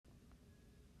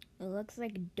It looks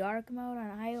like dark mode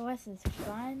on iOS is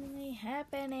finally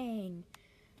happening.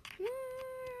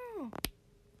 Woo!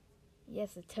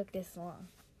 Yes, it took this long.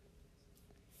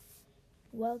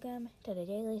 Welcome to the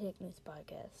Daily Tech News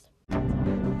Podcast.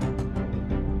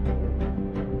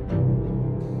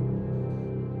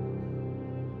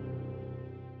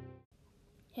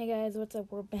 Hey guys, what's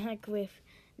up? We're back with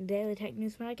the Daily Tech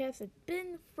News Podcast. It's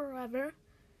been forever,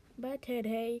 but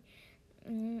today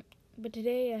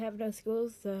I have no school,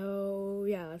 so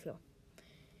yeah, let's go.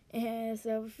 And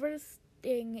so first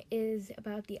thing is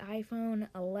about the iPhone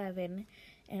 11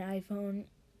 and iPhone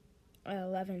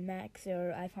 11 Max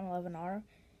or iPhone 11R,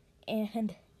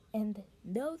 and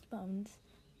those phones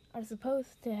are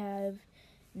supposed to have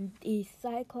the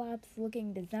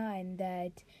Cyclops-looking design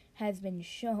that has been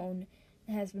shown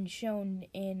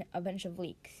in a bunch of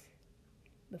leaks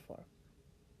before.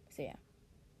 So yeah,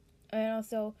 and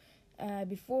also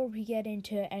before we get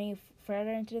into any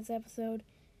further into this episode,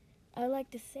 I'd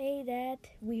like to say that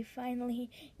we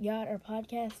finally got our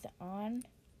podcast on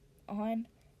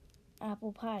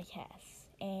Apple Podcasts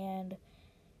and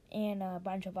a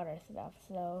bunch of other stuff.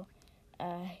 So,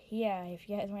 yeah, if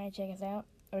you guys want to check us out,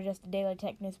 or just the Daily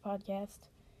Tech News Podcast,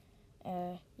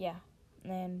 yeah,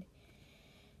 and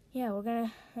yeah, we're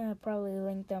gonna probably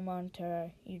link them onto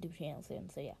our YouTube channel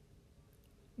soon. So yeah.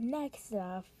 Next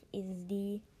stuff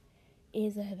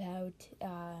is about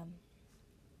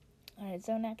alright.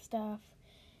 So next stuff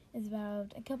is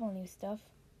about a couple new stuff,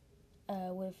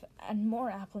 and more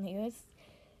Apple news.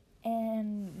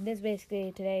 And this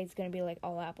basically today is going to be like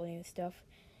all Apple news stuff.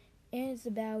 And it's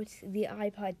about the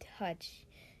iPod Touch,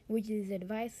 which is a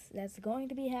device that's going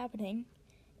to be happening.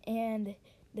 And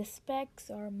the specs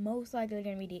are most likely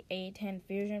going to be the A10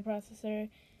 Fusion processor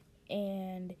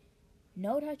and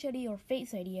no Touch ID or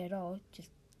Face ID at all, just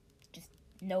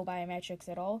no biometrics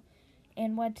at all.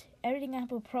 And what Everything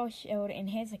Apple Pro showed in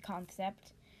his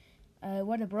concept,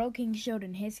 what the Bro King showed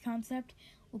in his concept,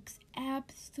 looks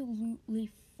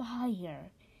absolutely fire.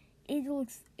 It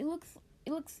looks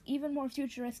even more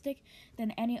futuristic than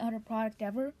any other product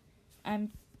ever. And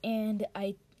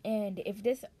if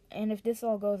this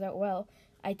all goes out well,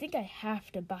 I think I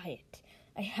have to buy it.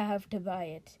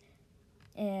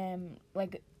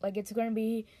 Like it's gonna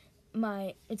be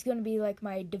like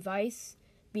my device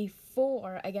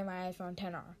before I get my iPhone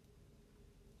XR.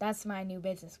 That's my new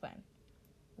business plan.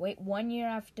 Wait 1 year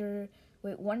after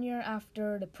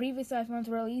the previous iPhones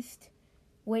were released.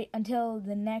 Wait until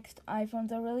the next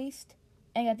iPhones are released,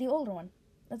 and get the older one.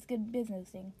 That's good business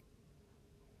thing.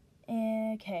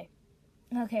 Okay,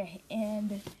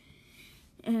 and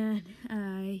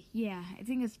yeah, I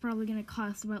think it's probably gonna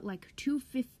cost about like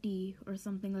 $250 or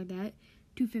something like that,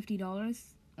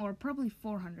 $250, or probably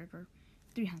 $400 or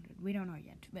 $300. We don't know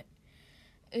yet, but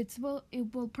it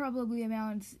will probably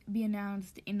be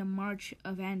announced in the March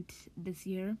event this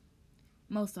year,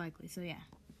 most likely. So yeah.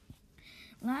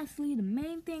 Lastly, the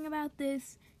main thing about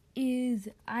this is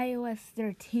iOS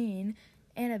 13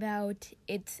 and about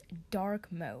its dark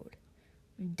mode.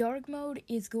 Dark mode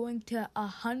is going to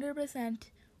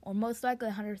 100%, or most likely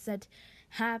 100%,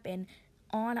 happen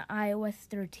on iOS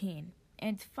 13.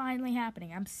 And it's finally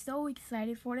happening. I'm so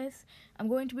excited for this. I'm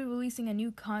going to be releasing a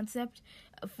new concept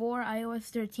for iOS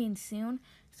 13 soon.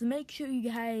 So make sure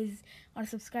you guys are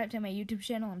subscribed to my YouTube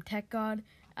channel. I'm Tech God.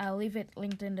 I'll leave it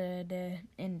linked in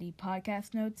the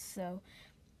podcast notes. So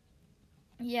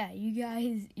yeah, you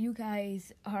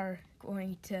guys are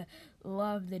going to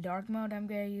love the dark mode I'm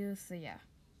gonna use. So yeah.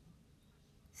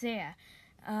 Yeah,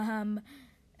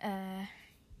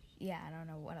 I don't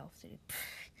know what else to do.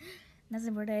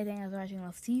 Nothing for today. Thanks for watching.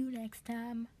 I'll see you next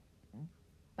time.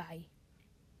 Bye.